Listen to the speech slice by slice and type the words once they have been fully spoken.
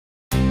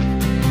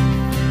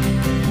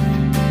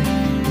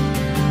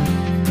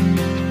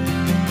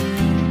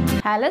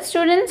Hello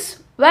students,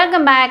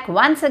 welcome back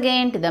once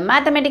again to the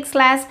mathematics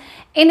class.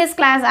 In this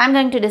class, I am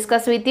going to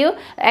discuss with you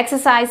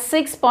exercise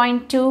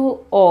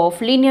 6.2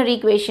 of linear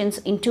equations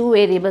in two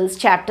variables,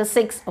 chapter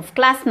 6 of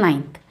class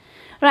 9th.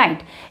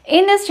 Right,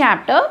 in this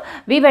chapter,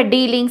 we were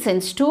dealing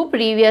since two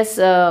previous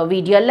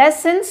video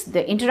lessons,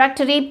 the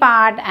introductory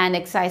part and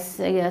exercise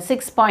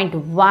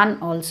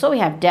 6.1 also we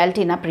have dealt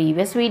in our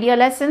previous video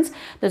lessons.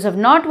 Those who have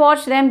not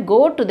watched them,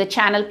 go to the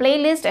channel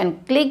playlist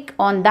and click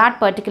on that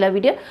particular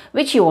video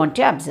which you want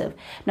to observe.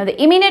 Now, the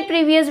immediate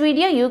previous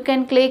video, you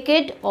can click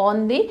it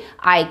on the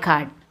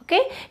iCard.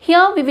 Okay,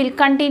 here we will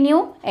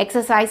continue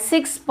exercise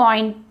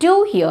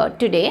 6.2 here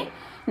today.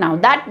 Now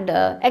that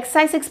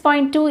exercise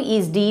 6.2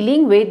 is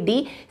dealing with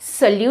the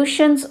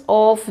solutions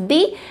of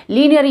the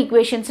linear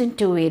equations in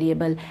two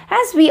variable.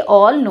 As we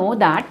all know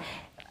that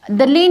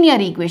the linear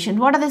equation,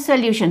 what are the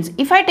solutions?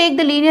 If I take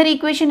the linear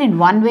equation in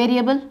one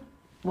variable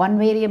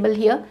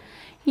here,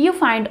 you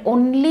find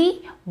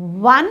only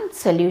one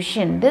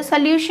solution. The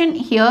solution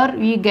here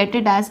we get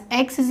it as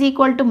x is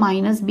equal to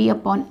minus b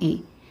upon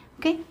a.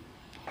 Okay.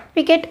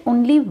 We get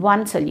only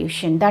one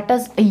solution, that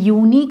is a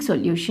unique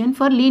solution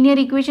for linear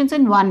equations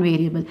in one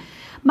variable.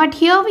 But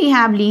here we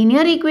have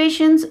linear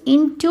equations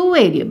in two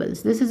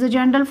variables. This is a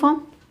general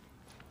form,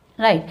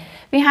 right?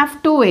 We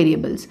have two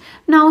variables.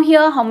 Now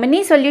here how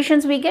many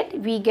solutions we get?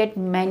 We get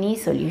many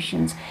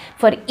solutions.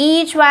 For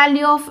each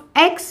value of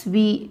x,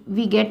 we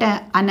get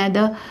a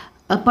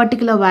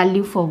particular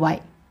value for y.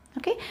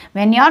 Okay,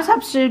 when you are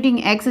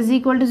substituting x is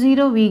equal to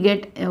 0, we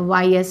get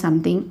y as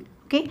something.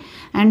 Okay,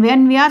 and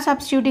when we are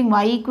substituting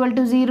y equal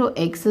to 0,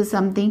 x is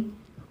something.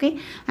 Okay,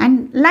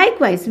 and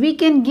likewise we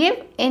can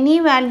give any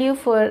value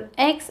for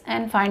x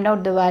and find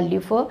out the value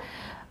for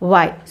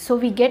y. So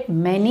we get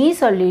many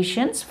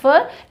solutions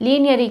for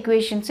linear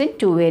equations in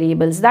two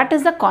variables. That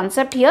is the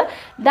concept here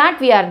that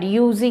we are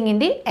using in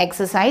the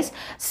exercise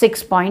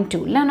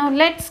 6.2. Now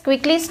let's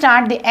quickly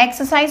start the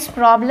exercise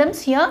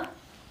problems here.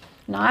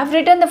 Now I have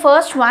written the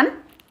first one.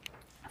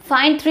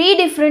 Find three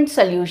different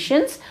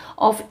solutions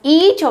of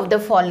each of the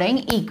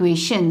following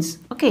equations.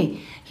 Okay,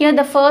 here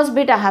the first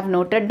bit I have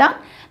noted down.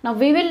 Now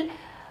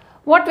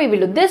what we will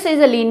do, this is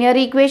a linear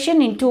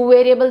equation in two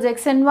variables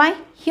x and y.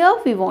 Here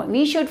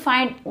we should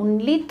find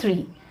only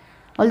three.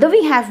 Although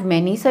we have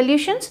many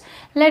solutions,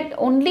 let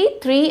only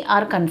three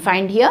are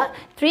confined here.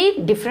 Three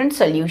different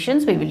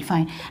solutions we will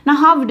find. Now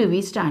how do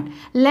we start?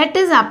 Let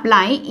us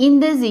apply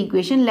in this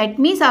equation. Let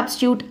me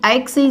substitute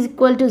x is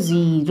equal to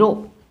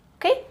 0.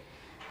 Okay.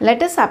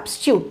 Let us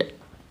substitute.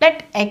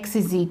 Let x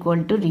is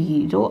equal to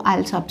 0.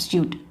 I'll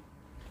substitute.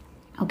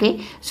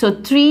 Okay. So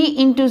 3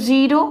 into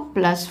 0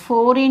 plus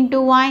 4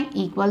 into y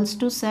equals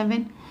to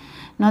 7.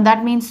 Now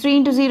that means 3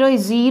 into 0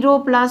 is 0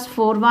 plus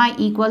 4y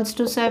equals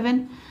to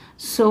 7.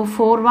 So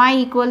 4y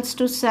equals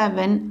to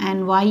 7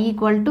 and y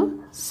equal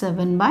to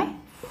 7 by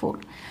 4.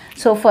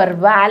 So for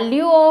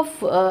value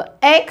of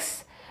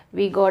x,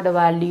 we got a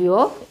value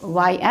of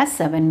y as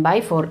 7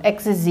 by 4.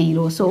 X is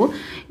 0. So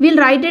we'll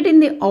write it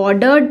in the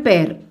ordered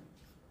pair.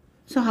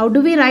 So how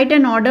do we write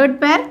an ordered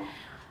pair?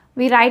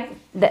 We write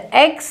the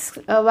x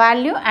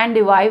value and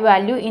the y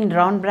value in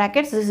round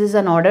brackets. This is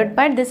an ordered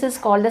pair. This is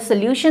called the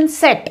solution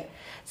set.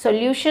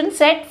 Solution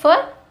set for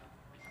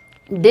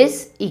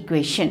this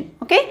equation.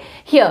 Okay.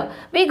 Here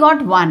we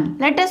got 1.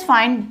 Let us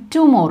find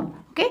two more.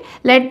 Okay.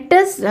 Let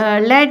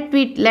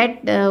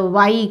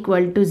y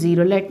equal to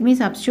 0. Let me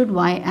substitute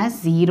y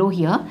as 0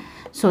 here.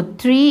 So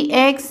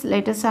 3x,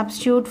 let us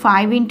substitute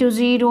 5 into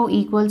 0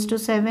 equals to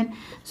 7.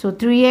 So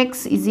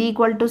 3x is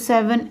equal to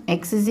 7,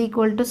 x is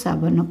equal to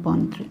 7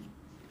 upon 3.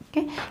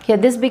 Okay, here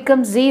this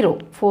becomes 0,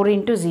 4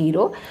 into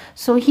 0.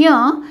 So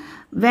here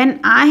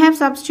when I have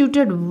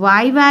substituted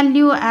y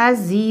value as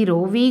 0,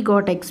 we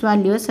got x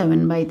value as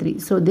 7 by 3.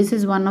 So this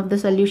is one of the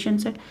solution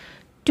set.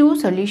 Two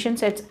solution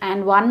sets,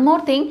 and one more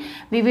thing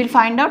we will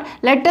find out.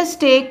 Let us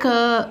take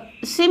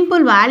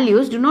simple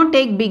values. Do not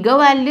take bigger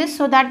values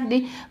so that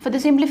for the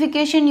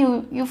simplification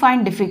you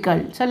find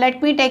difficult. So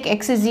let me take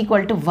x is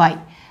equal to y.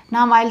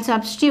 Now I'll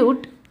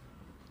substitute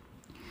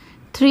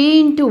 3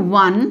 into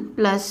 1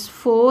 plus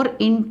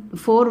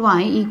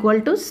 4y equal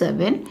to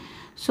 7.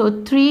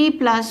 So 3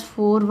 plus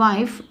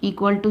 4y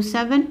equal to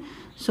 7.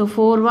 So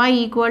 4y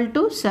equal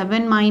to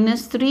 7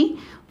 minus 3.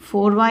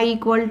 4y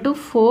equal to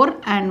 4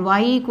 and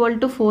y equal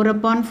to 4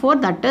 upon 4,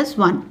 that is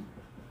 1.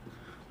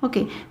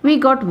 Okay, we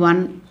got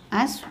 1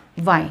 as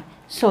y.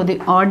 So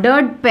the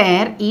ordered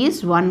pair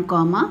is 1,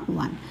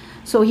 1.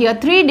 So here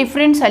three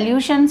different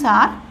solutions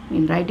are,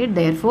 we'll write it,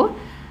 therefore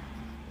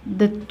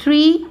the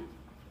three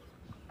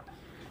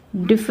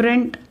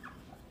different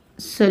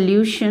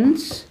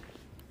solutions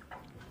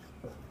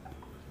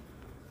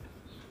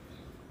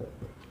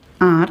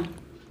are,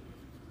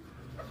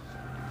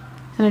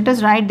 let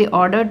us write the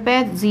ordered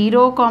pair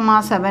 0,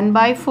 7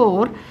 by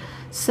 4,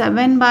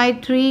 7 by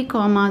 3,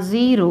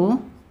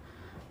 0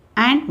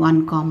 and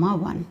 1,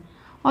 1.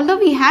 Although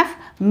we have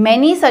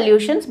many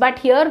solutions, but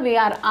here we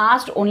are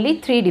asked only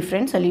three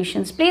different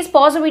solutions. Please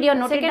pause the video,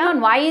 note it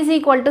down. Y is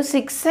equal to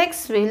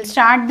 6x. We will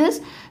start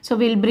this. So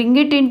we will bring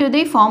it into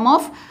the form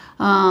of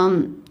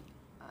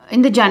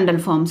in the general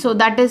form. So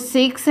that is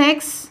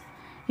 6x.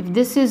 If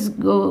this is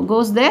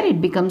goes there,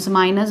 it becomes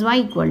minus y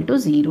equal to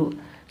 0.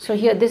 So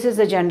here this is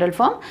the general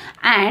form,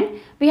 and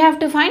we have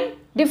to find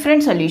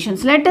different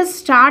solutions. Let us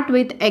start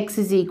with x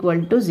is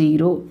equal to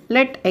 0.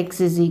 Let x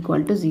is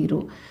equal to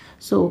 0.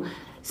 So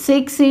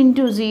 6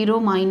 into 0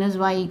 minus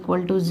y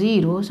equal to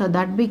 0. So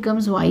that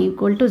becomes y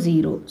equal to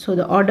 0. So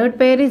the ordered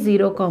pair is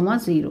 0,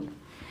 0.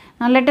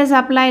 Now let us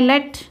apply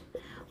let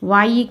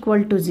y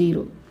equal to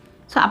 0.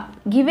 So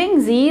giving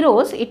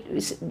zeros,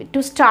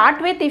 to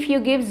start with, if you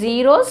give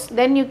zeros,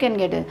 then you can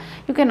get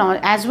you can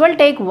as well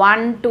take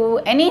 1, 2,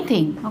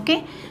 anything.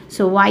 Okay.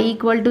 So y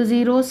equal to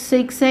 0,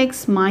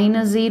 6x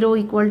minus 0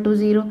 equal to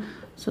 0.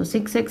 So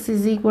 6x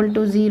is equal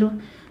to 0.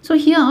 So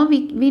here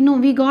we know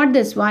we got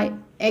this y.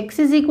 X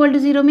is equal to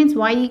 0 means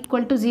y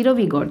equal to 0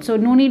 we got. So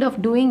no need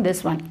of doing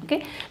this one.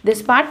 Okay.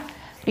 This part,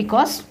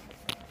 because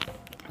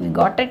we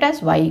got it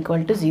as y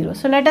equal to 0.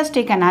 So let us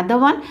take another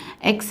one,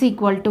 x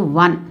equal to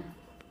 1.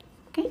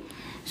 Okay.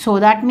 So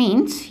that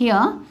means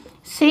here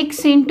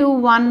 6 into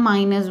 1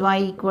 minus y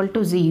equal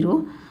to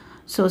 0.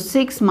 So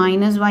 6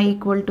 minus y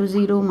equal to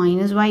 0,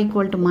 minus y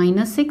equal to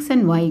minus 6,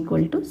 and y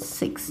equal to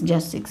 6,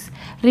 just 6.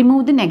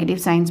 Remove the negative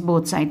signs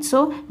both sides.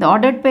 So the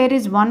ordered pair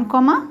is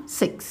 1,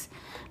 6.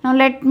 Now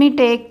let me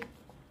take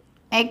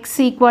x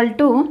equal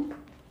to,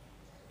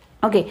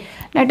 okay,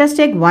 let us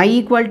take y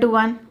equal to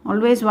 1.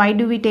 Always why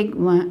do we take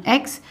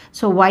x?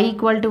 So y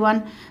equal to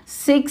 1.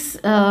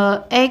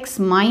 6x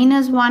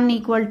minus 1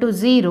 equal to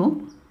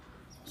 0.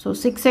 So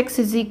 6x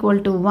is equal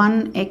to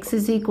 1, x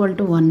is equal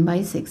to 1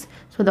 by 6.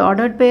 So the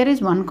ordered pair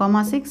is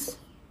 1, 6.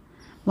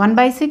 1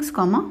 by 6,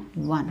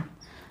 1.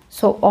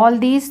 So all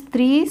these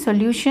three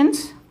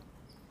solutions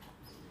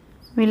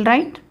we'll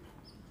write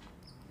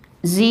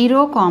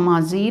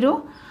 0,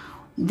 0.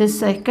 The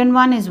second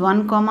one is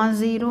 1,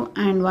 0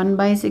 and 1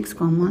 by 6,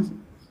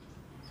 1.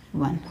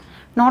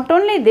 Not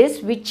only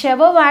this,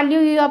 whichever value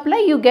you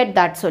apply, you get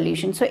that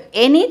solution. So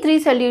any three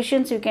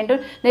solutions you can do.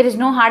 There is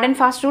no hard and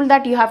fast rule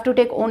that you have to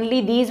take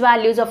only these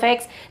values of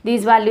x,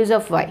 these values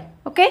of y.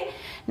 Okay.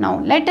 Now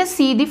let us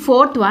see the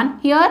fourth one.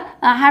 Here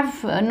I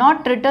have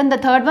not written the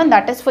third one,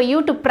 that is for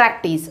you to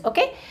practice.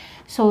 Okay.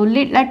 So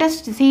let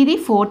us see the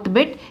fourth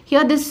bit.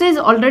 Here this is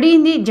already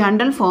in the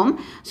general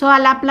form. So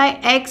I'll apply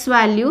x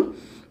value,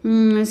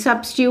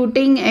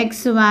 substituting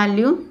x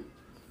value.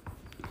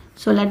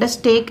 So let us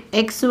take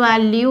x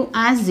value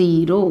as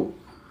 0.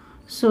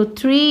 So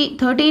 13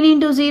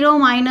 into 0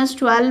 minus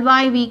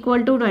 12y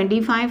equal to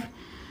 25.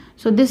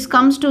 So this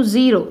comes to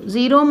 0.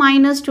 0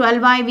 minus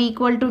 12y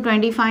equal to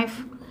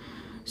 25.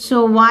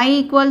 So y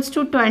equals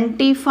to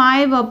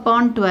 25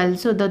 upon 12.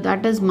 So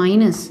that is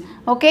minus.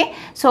 Okay.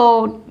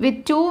 So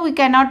with 2 we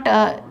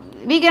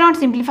cannot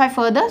simplify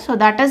further. So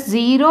that is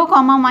 0,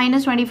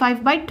 minus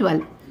 25 by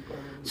 12.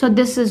 So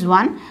this is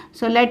 1.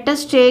 So let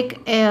us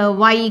take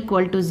y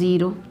equal to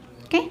 0.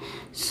 Okay.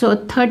 So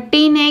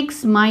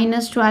 13x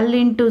minus 12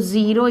 into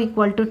 0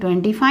 equal to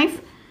 25.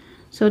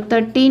 So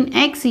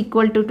 13x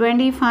equal to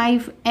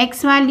 25.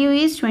 X value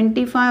is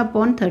 25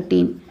 upon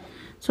 13.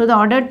 So the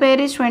ordered pair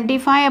is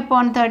 25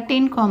 upon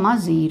 13,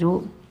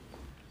 0.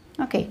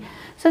 Okay.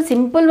 So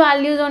simple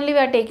values only we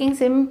are taking,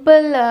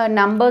 simple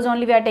numbers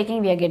only we are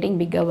taking, we are getting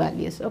bigger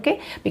values. Okay.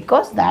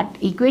 Because that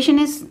equation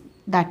is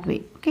that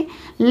way. Okay.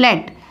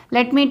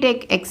 Let me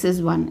take x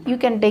is 1. You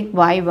can take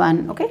y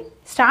 1. Okay.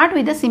 Start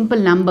with the simple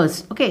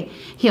numbers. Okay.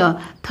 Here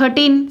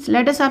 13.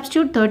 Let us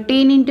substitute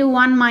 13 into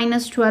 1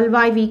 minus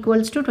 12y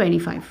equals to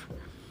 25.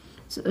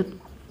 So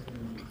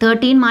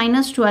 13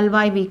 minus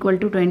 12y equal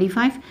to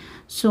 25.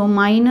 So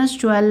minus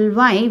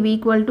 12y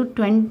equal to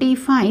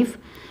 25.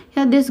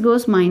 Here this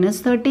goes minus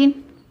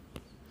 13.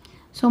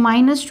 So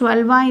minus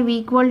 12y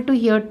equal to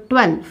here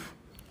 12.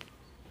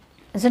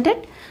 Isn't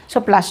it? So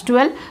plus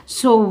 12.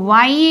 So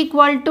y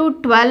equal to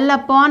 12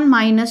 upon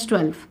minus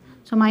 12.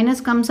 So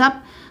minus comes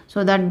up.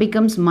 So that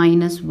becomes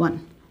minus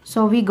 1.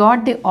 So we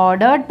got the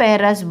ordered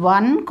pair as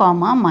 1,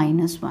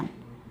 minus 1.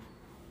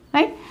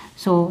 Right?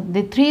 So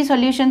the three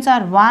solutions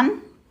are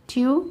 1,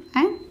 2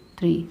 and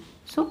 3.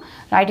 So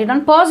write it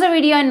down. Pause the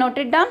video and note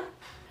it down.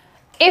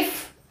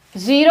 If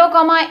 0,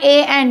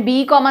 a and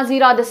b,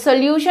 0 are the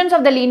solutions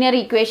of the linear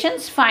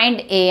equations, find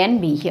a and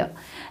b here.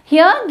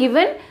 Here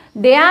given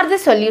they are the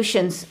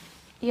solutions.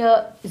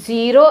 Here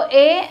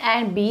 0a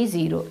and b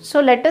 0. So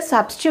let us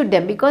substitute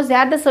them because they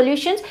are the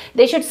solutions.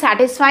 They should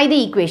satisfy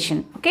the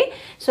equation. Okay.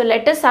 So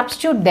let us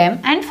substitute them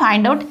and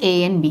find out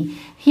a and b.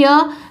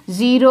 Here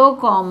 0,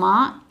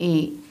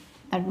 a.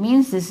 That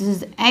means this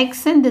is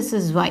x and this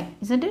is y.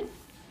 Isn't it?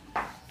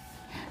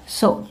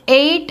 So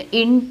 8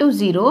 into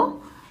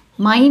 0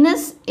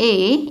 minus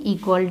a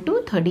equal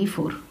to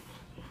 34.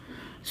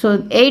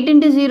 So 8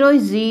 into 0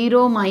 is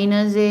 0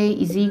 minus a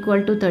is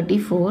equal to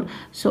 34.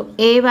 So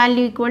a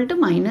value equal to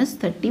minus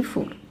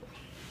 34.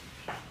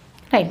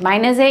 Right,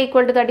 minus a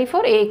equal to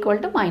 34, a equal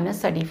to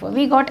minus 34.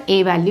 We got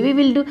a value. We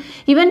will do,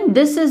 even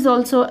this is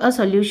also a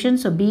solution.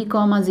 So b,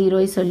 0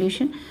 is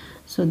solution.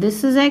 So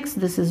this is x,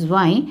 this is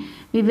y.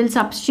 We will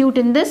substitute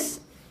in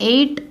this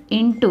 8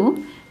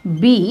 into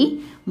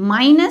b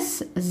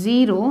minus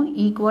 0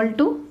 equal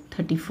to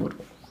 34.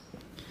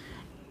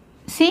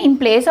 See, in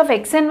place of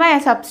x and y I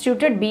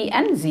substituted b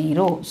and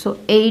 0. So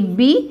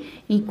 8b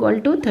equal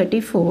to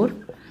 34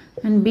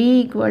 and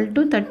b equal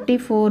to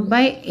 34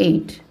 by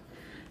 8.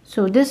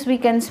 So this we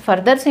can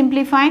further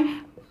simplify.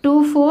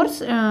 2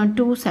 4s,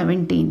 2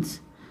 17s,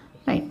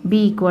 right?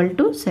 B equal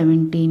to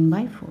 17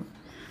 by 4.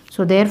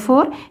 So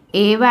therefore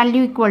a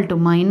value equal to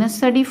minus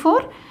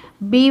 34,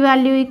 b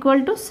value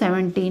equal to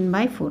 17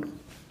 by 4.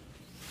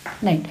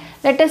 Right.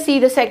 Let us see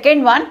the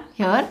second one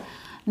here.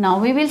 Now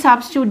we will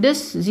substitute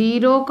this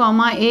 0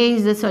 comma a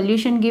is the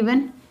solution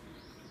given.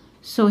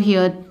 So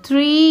here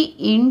 3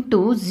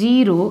 into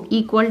 0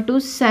 equal to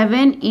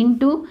 7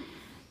 into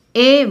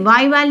a,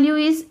 y value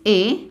is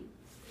a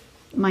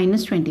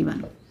minus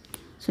 21.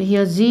 So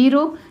here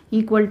 0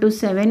 equal to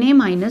 7a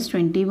minus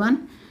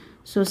 21.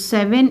 So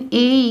 7a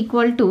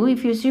equal to,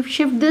 if you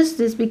shift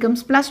this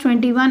becomes plus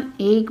 21,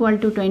 a equal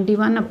to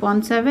 21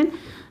 upon 7.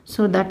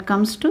 So that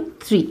comes to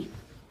 3.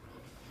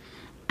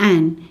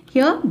 And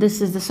here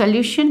this is the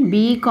solution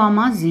b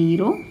comma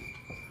 0.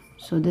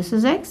 So this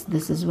is x,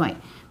 this is y.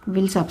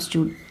 We will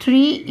substitute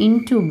 3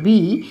 into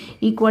b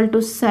equal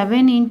to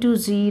 7 into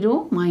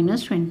 0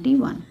 minus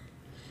 21.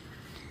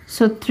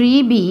 So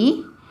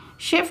 3b,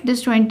 shift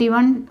this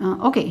 21,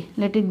 okay,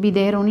 let it be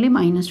there only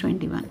minus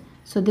 21.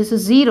 So this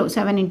is 0,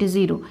 7 into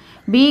 0.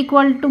 b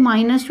equal to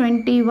minus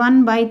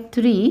 21 by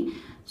 3.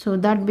 So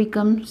that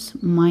becomes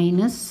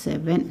minus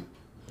 7.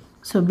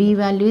 So b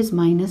value is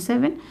minus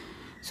 7.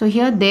 So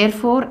here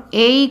therefore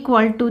a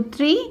equal to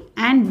 3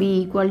 and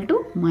b equal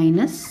to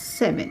minus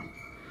 7.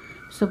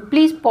 So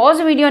please pause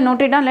the video and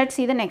note it down. Let's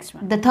see the next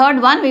one. The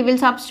third one we will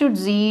substitute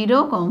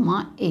 0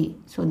 comma a.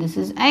 So this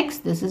is x,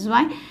 this is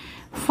y.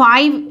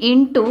 5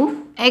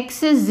 into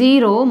x is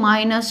 0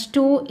 minus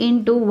 2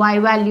 into y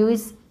value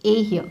is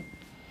a here.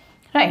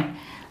 Right.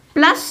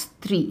 Plus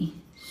 3.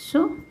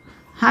 So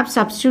have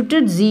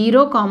substituted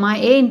 0 comma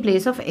a in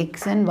place of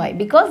x and y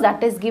because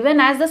that is given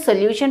as the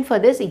solution for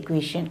this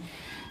equation.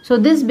 So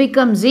this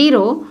becomes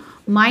 0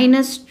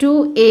 minus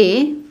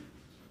 2a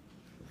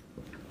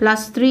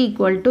plus 3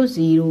 equal to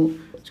 0.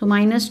 So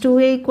minus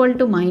 2a equal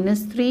to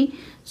minus 3.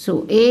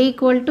 So a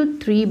equal to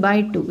 3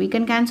 by 2. We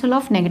can cancel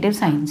off negative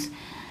signs.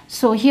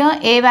 So here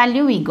a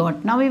value we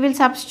got. Now we will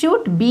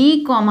substitute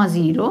b comma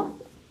 0.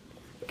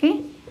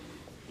 Okay.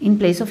 In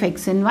place of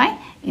x and y.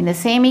 In the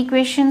same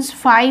equations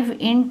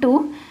 5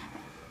 into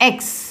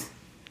x.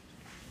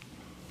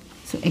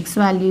 So x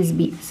value is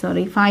b.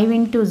 Sorry, 5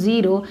 into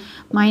 0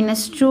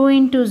 minus 2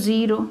 into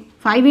 0.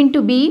 5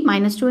 into b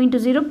minus 2 into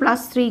 0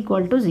 plus 3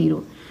 equal to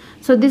 0.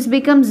 So this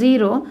becomes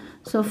 0.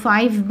 So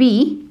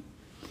 5b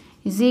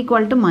is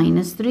equal to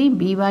minus 3.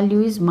 B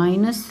value is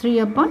minus 3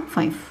 upon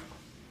 5.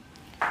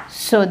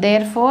 So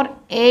therefore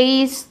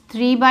a is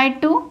 3 by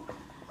 2.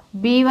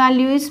 B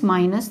value is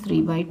minus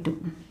 3 by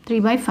 2. 3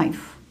 by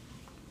 5.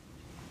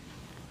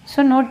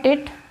 So note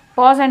it.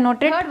 Pause and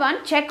note it. Third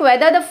one, check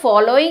whether the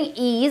following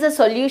is a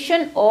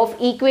solution of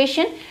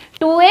equation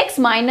 2x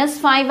minus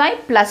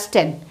 5y plus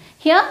 10.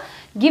 Here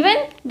given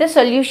the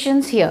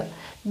solutions here.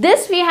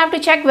 This we have to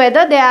check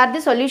whether they are the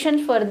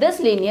solutions for this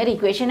linear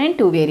equation in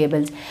two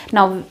variables.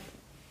 Now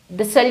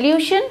the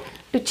solution,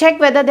 to check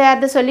whether they are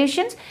the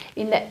solutions,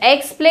 in the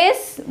x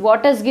place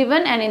what is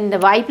given and in the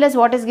y place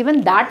what is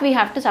given, that we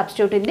have to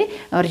substitute in the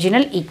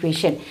original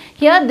equation.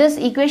 Here this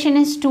equation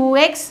is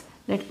 2x.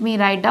 Let me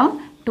write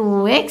down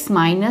 2x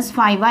minus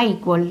 5y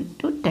equal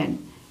to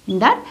 10. In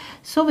that,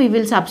 so we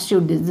will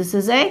substitute this. This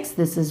is x,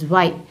 this is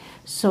y.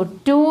 So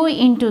 2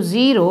 into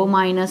 0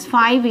 minus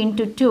 5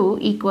 into 2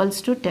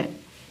 equals to 10.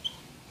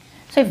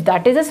 So if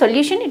that is a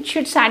solution, it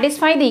should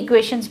satisfy the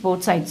equations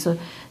both sides. So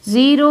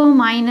 0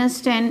 minus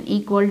 10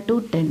 equal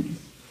to 10.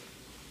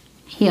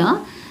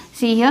 Here,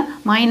 see here,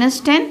 minus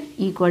 10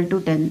 equal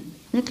to 10.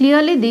 Now,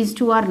 clearly these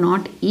two are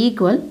not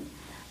equal.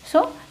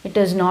 So it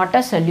is not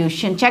a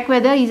solution. Check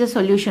whether it is a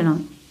solution or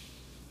not.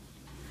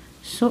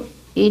 So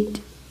it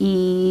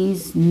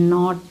is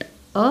not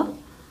a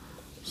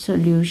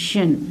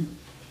solution.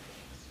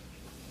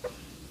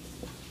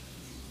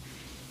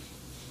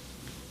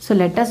 So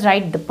let us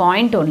write the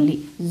point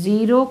only.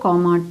 0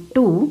 comma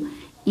 2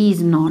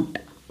 is not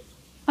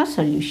a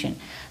solution.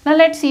 Now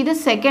let's see the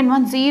second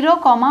one. 0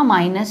 comma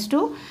minus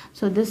 2.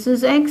 So this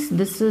is x,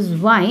 this is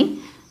y.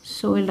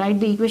 So we'll write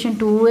the equation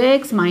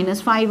 2x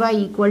minus 5y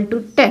equal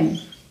to 10.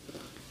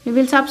 We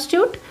will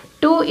substitute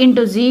 2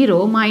 into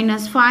 0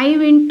 minus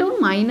 5 into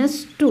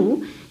minus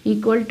 2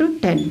 equal to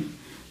 10.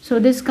 So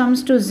this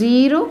comes to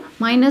 0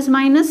 minus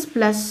minus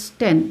plus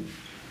 10.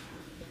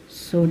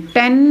 So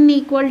 10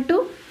 equal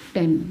to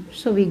 10.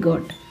 So we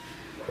got.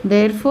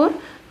 Therefore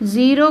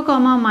 0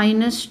 comma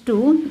minus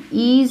 2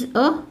 is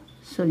a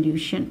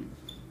solution.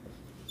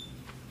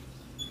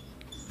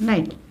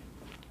 Right.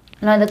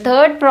 Now the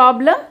third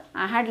problem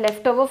I had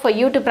left over for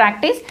you to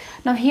practice.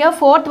 Now here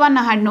fourth one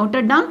I had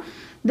noted down.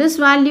 This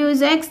value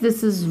is x,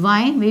 this is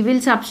y. We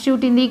will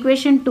substitute in the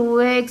equation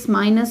 2x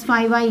minus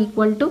 5y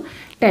equal to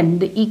 10.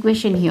 The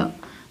equation here.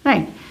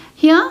 Right.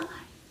 Here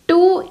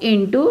 2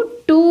 into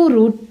 2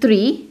 root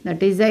 3,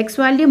 that is the x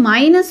value,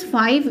 minus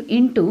 5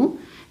 into,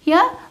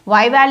 here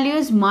y value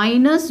is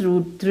minus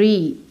root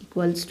 3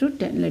 equals to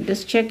 10. Let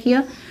us check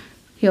here.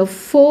 Here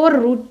 4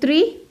 root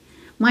 3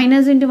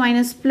 minus into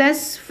minus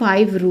plus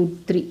 5 root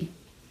 3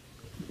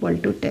 equal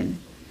to 10.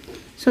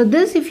 So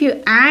this if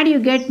you add, you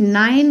get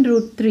 9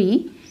 root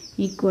 3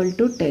 equal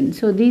to 10.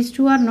 So these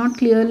two are not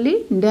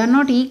clearly, they are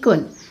not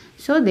equal.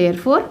 So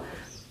therefore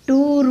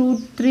 2 root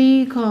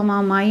 3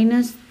 comma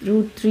minus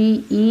root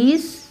 3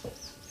 is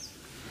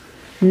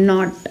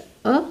not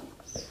a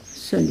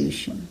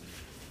solution.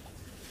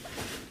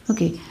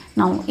 Okay,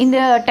 now in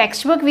the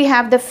textbook we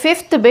have the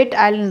fifth bit.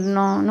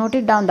 I'll note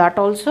it down that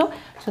also.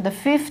 So the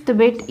fifth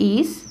bit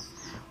is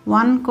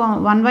 1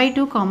 by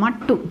 2 comma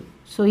 2.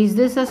 So is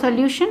this a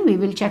solution? We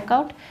will check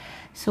out.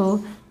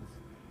 So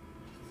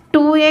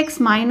 2x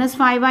minus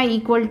 5y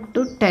equal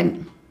to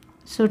 10.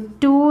 So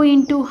 2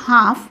 into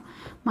half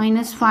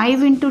minus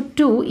 5 into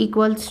 2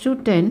 equals to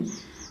 10.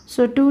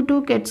 So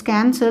 2 gets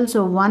cancelled.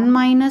 So 1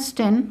 minus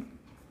 10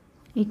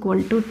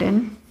 equal to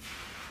 10.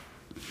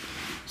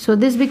 So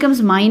this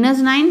becomes minus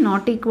 9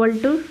 not equal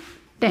to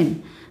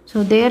 10.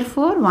 So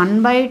therefore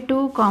 1 by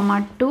 2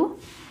 comma 2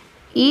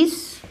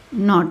 is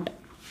not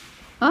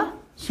a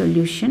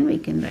solution, we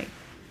can write.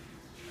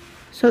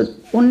 So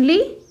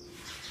only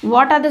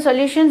what are the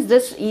solutions?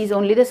 This is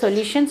only the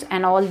solutions,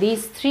 and all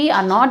these three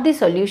are not the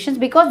solutions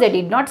because they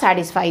did not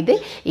satisfy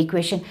the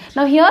equation.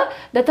 Now here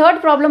the third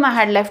problem I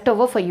had left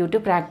over for you to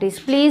practice.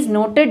 Please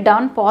note it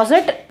down, pause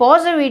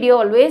the video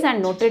always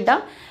and note it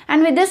down.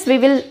 And with this we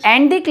will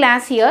end the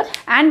class here,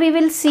 and we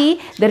will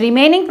see the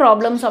remaining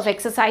problems of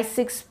exercise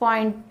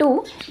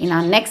 6.2 in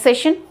our next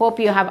session. Hope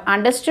you have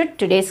understood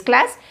today's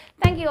class.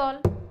 Thank you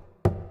all.